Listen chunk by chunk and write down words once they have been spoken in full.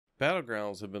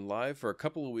Battlegrounds have been live for a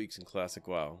couple of weeks in Classic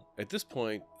WoW. At this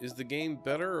point, is the game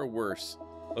better or worse?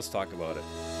 Let's talk about it.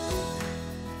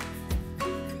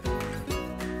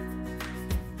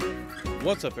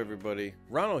 What's up everybody,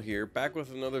 Ronal here, back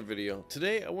with another video.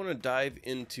 Today I want to dive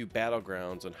into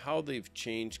Battlegrounds and how they've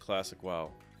changed Classic WoW.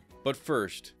 But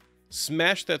first,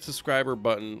 smash that subscriber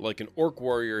button like an orc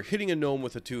warrior hitting a gnome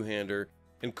with a two-hander,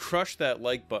 and crush that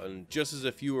like button just as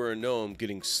if you were a gnome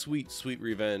getting sweet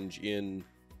revenge in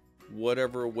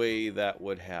whatever way that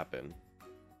would happen.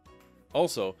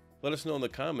 Also, let us know in the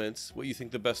comments what you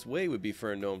think the best way would be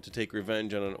for a gnome to take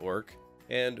revenge on an orc,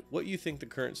 and what you think the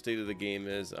current state of the game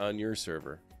is on your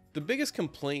server. The biggest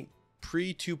complaint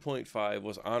pre 2.5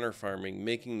 was honor farming,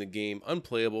 making the game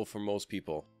unplayable for most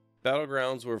people.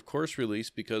 Battlegrounds were of course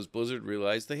released because Blizzard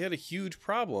realized they had a huge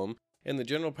problem and the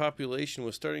general population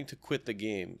was starting to quit the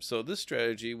game. So this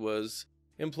strategy was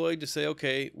employed to say,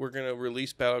 okay, we're going to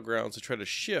release Battlegrounds to try to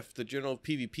shift the general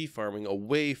PvP farming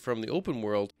away from the open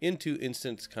world into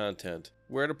instance content.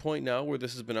 We're at a point now where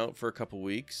this has been out for a couple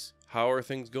weeks. How are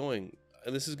things going?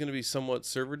 And this is going to be somewhat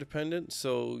server dependent,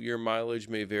 so your mileage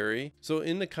may vary. So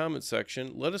in the comment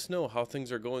section, let us know how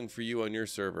things are going for you on your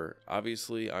server.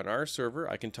 Obviously on our server,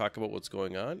 I can talk about what's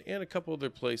going on, and a couple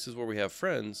other places where we have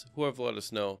friends who have let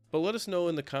us know. But let us know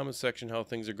in the comment section how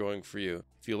things are going for you.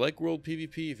 If you like World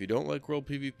PvP, if you don't like World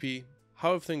PvP,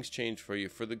 how have things changed for you,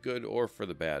 for the good or for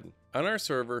the bad? On our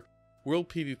server, World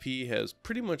PvP has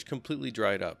pretty much completely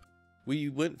dried up. We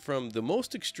went from the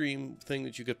most extreme thing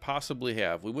that you could possibly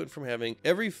have. We went from having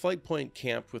every flight point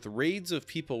camped with raids of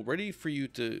people ready for you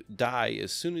to die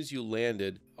as soon as you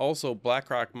landed. Also,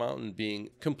 Blackrock Mountain being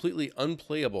completely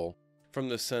unplayable from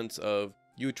the sense of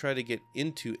you would try to get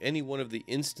into any one of the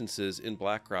instances in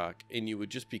Blackrock and you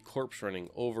would just be corpse running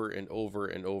over and over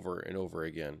and over and over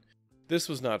again. This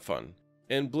was not fun,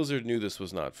 and Blizzard knew this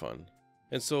was not fun.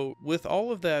 And so with all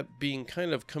of that being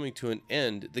kind of coming to an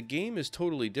end, the game is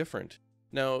totally different.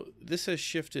 Now, this has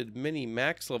shifted many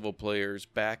max level players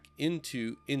back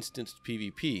into instanced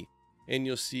PvP, and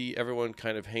you'll see everyone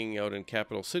kind of hanging out in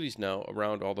capital cities now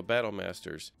around all the battle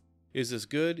masters. Is this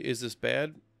good? Is this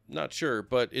bad? Not sure,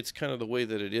 but it's kind of the way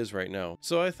that it is right now.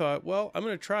 So I thought, well, I'm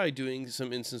going to try doing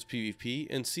some instance PvP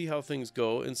and see how things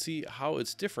go and see how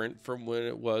it's different from when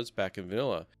it was back in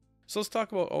vanilla. So let's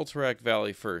talk about Alterac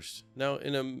Valley first. Now,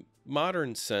 in a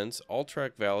modern sense,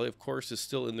 Alterac Valley, of course, is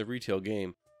still in the retail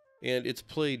game, and it's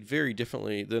played very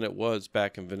differently than it was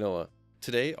back in vanilla.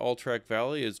 Today, Alterac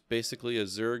Valley is basically a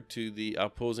Zerg to the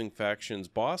opposing faction's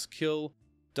boss, kill,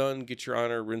 done, get your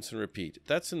honor, rinse and repeat.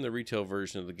 That's in the retail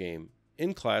version of the game.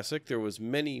 In Classic, there was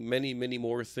many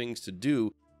more things to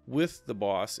do with the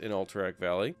boss in Alterac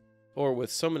Valley, or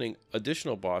with summoning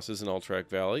additional bosses in Alterac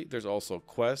Valley. There's also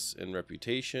quests and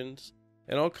reputations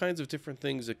and all kinds of different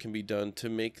things that can be done to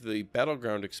make the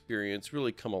battleground experience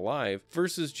really come alive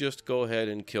versus just go ahead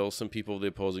and kill some people of the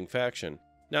opposing faction.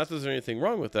 Not that there's anything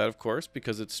wrong with that, of course,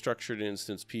 because it's structured in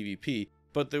instance PvP,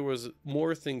 but there was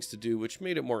more things to do which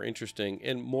made it more interesting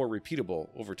and more repeatable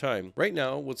over time. Right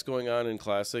now, what's going on in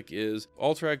Classic is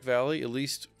Alterac Valley, at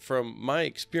least from my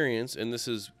experience, and this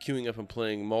is queuing up and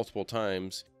playing multiple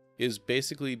times, is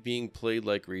basically being played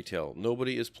like retail.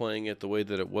 Nobody is playing it the way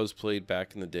that it was played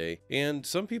back in the day. And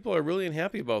some people are really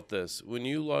unhappy about this. When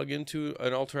you log into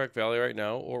an Alterac Valley right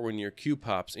now, or when your queue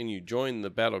pops and you join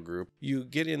the battle group, you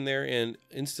get in there and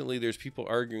instantly there's people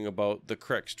arguing about the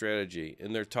correct strategy.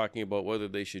 And they're talking about whether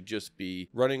they should just be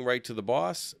running right to the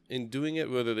boss and doing it,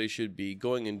 whether they should be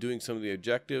going and doing some of the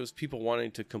objectives, people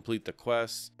wanting to complete the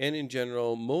quests. And in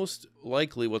general, most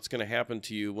likely what's going to happen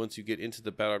to you once you get into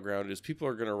the battleground is people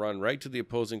are going to run right to the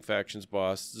opposing faction's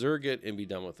boss, Zerg it, and be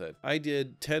done with it. I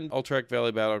did 10 Alterac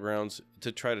Valley Battlegrounds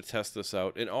to try to test this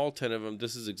out, and all 10 of them,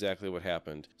 this is exactly what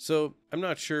happened. So I'm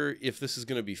not sure if this is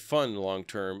going to be fun long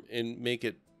term and make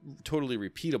it totally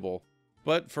repeatable,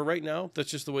 but for right now,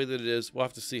 that's just the way that it is. We'll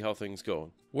have to see how things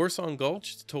go. Warsong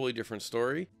Gulch, it's a totally different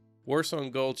story.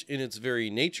 Warsong Gulch, in its very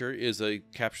nature, is a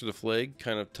capture the flag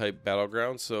kind of type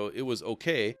battleground, so it was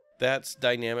okay. That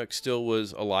dynamic still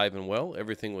was alive and well.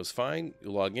 Everything was fine.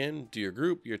 You log in, do your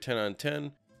group, you're 10 on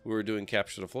 10. We were doing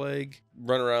capture the flag,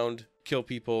 run around, kill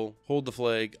people, hold the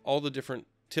flag, all the different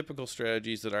typical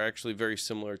strategies that are actually very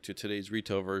similar to today's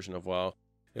retail version of WoW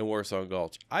in Warsong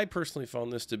Gulch. I personally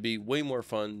found this to be way more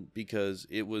fun because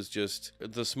it was just,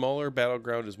 the smaller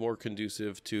battleground is more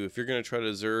conducive to, if you're going to try to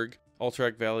Zerg,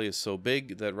 Alterac Valley is so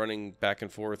big that running back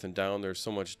and forth and down, there's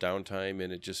so much downtime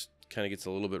and it just kind of gets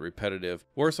a little bit repetitive.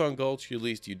 Warsong Gulch, at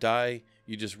least you die,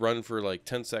 you just run for like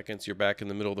 10 seconds, you're back in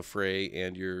the middle of the fray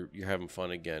and you're having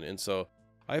fun again. And so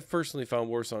I've personally found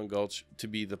Warsong Gulch to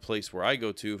be the place where I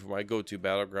go to for my go-to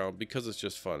battleground because it's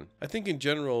just fun. I think in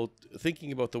general,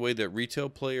 thinking about the way that retail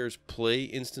players play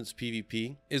instance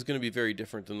PvP is going to be very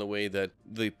different than the way that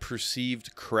the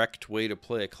perceived correct way to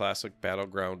play a classic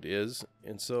battleground is.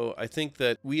 And so I think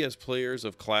that we as players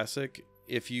of classic,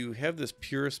 if you have this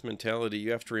purist mentality,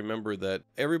 you have to remember that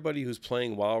everybody who's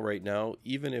playing WoW right now,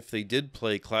 even if they did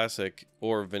play Classic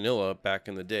or Vanilla back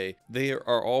in the day, they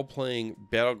are all playing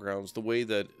Battlegrounds the way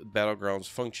that Battlegrounds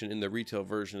function in the retail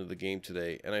version of the game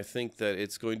today. And I think that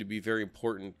it's going to be very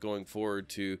important going forward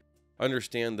to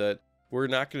understand that we're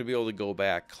not going to be able to go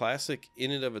back. Classic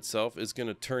in and of itself is going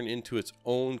to turn into its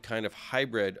own kind of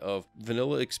hybrid of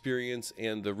vanilla experience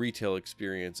and the retail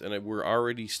experience. And we're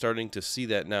already starting to see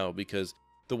that now, because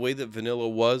the way that vanilla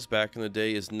was back in the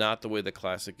day is not the way that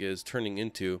classic is turning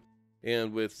into.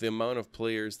 And with the amount of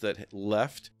players that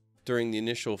left during the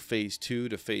initial phase 2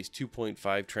 to phase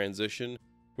 2.5 transition,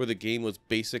 where the game was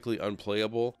basically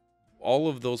unplayable, all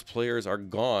of those players are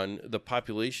gone. The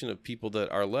population of people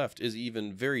that are left is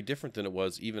even very different than it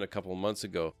was even a couple of months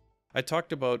ago. I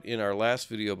talked about in our last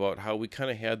video about how we kind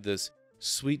of had this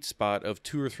sweet spot of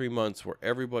 2 or 3 months where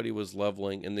everybody was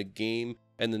leveling, and the game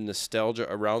and the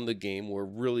nostalgia around the game were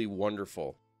really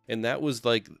wonderful. And that was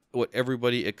like what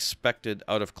everybody expected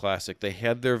out of Classic. They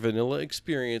had their vanilla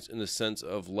experience in the sense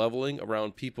of leveling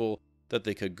around people that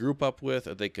they could group up with,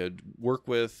 that they could work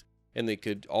with, and they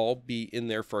could all be in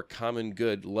there for a common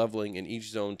good, leveling in each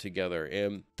zone together.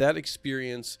 And that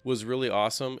experience was really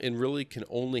awesome and really can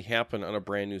only happen on a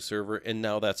brand new server, and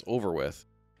now that's over with.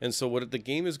 And so what the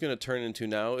game is going to turn into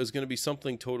now is going to be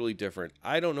something totally different.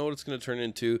 I don't know what it's going to turn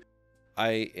into.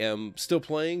 I am still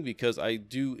playing because I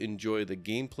do enjoy the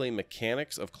gameplay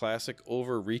mechanics of Classic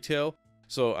over retail.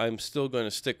 So I'm still going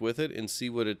to stick with it and see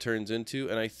what it turns into.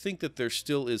 And I think that there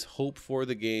still is hope for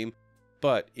the game.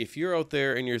 But if you're out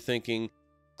there and you're thinking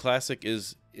Classic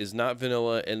is not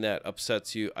vanilla and that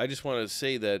upsets you, I just want to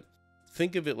say that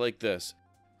think of it like this.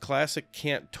 Classic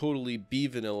can't totally be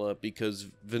vanilla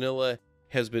because vanilla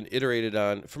has been iterated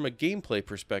on from a gameplay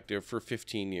perspective for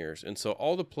 15 years. And so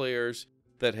all the players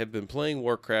that have been playing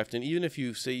Warcraft, and even if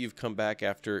you say you've come back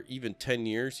after even 10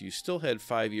 years, you still had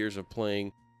 5 years of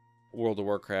playing World of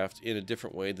Warcraft in a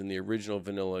different way than the original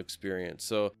vanilla experience.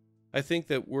 So I think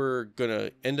that we're going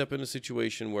to end up in a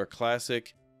situation where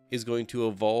Classic is going to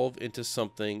evolve into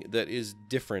something that is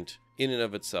different in and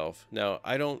of itself. Now,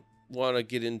 I don't want to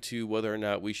get into whether or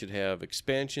not we should have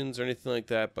expansions or anything like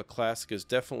that, but Classic is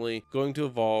definitely going to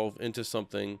evolve into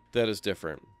something that is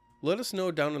different. Let us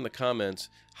know down in the comments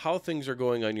how things are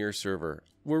going on your server.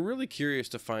 We're really curious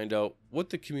to find out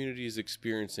what the community is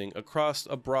experiencing across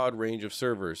a broad range of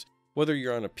servers, whether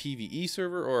you're on a PvE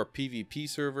server or a PvP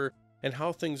server, and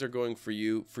how things are going for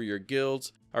you, for your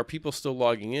guilds. Are people still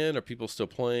logging in? Are people still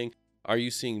playing? Are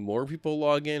you seeing more people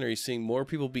log in? Are you seeing more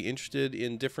people be interested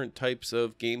in different types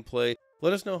of gameplay?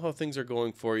 Let us know how things are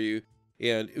going for you,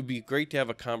 and it would be great to have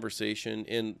a conversation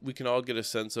and we can all get a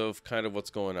sense of kind of what's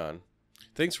going on.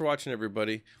 Thanks for watching,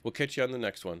 everybody. We'll catch you on the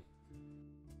next one.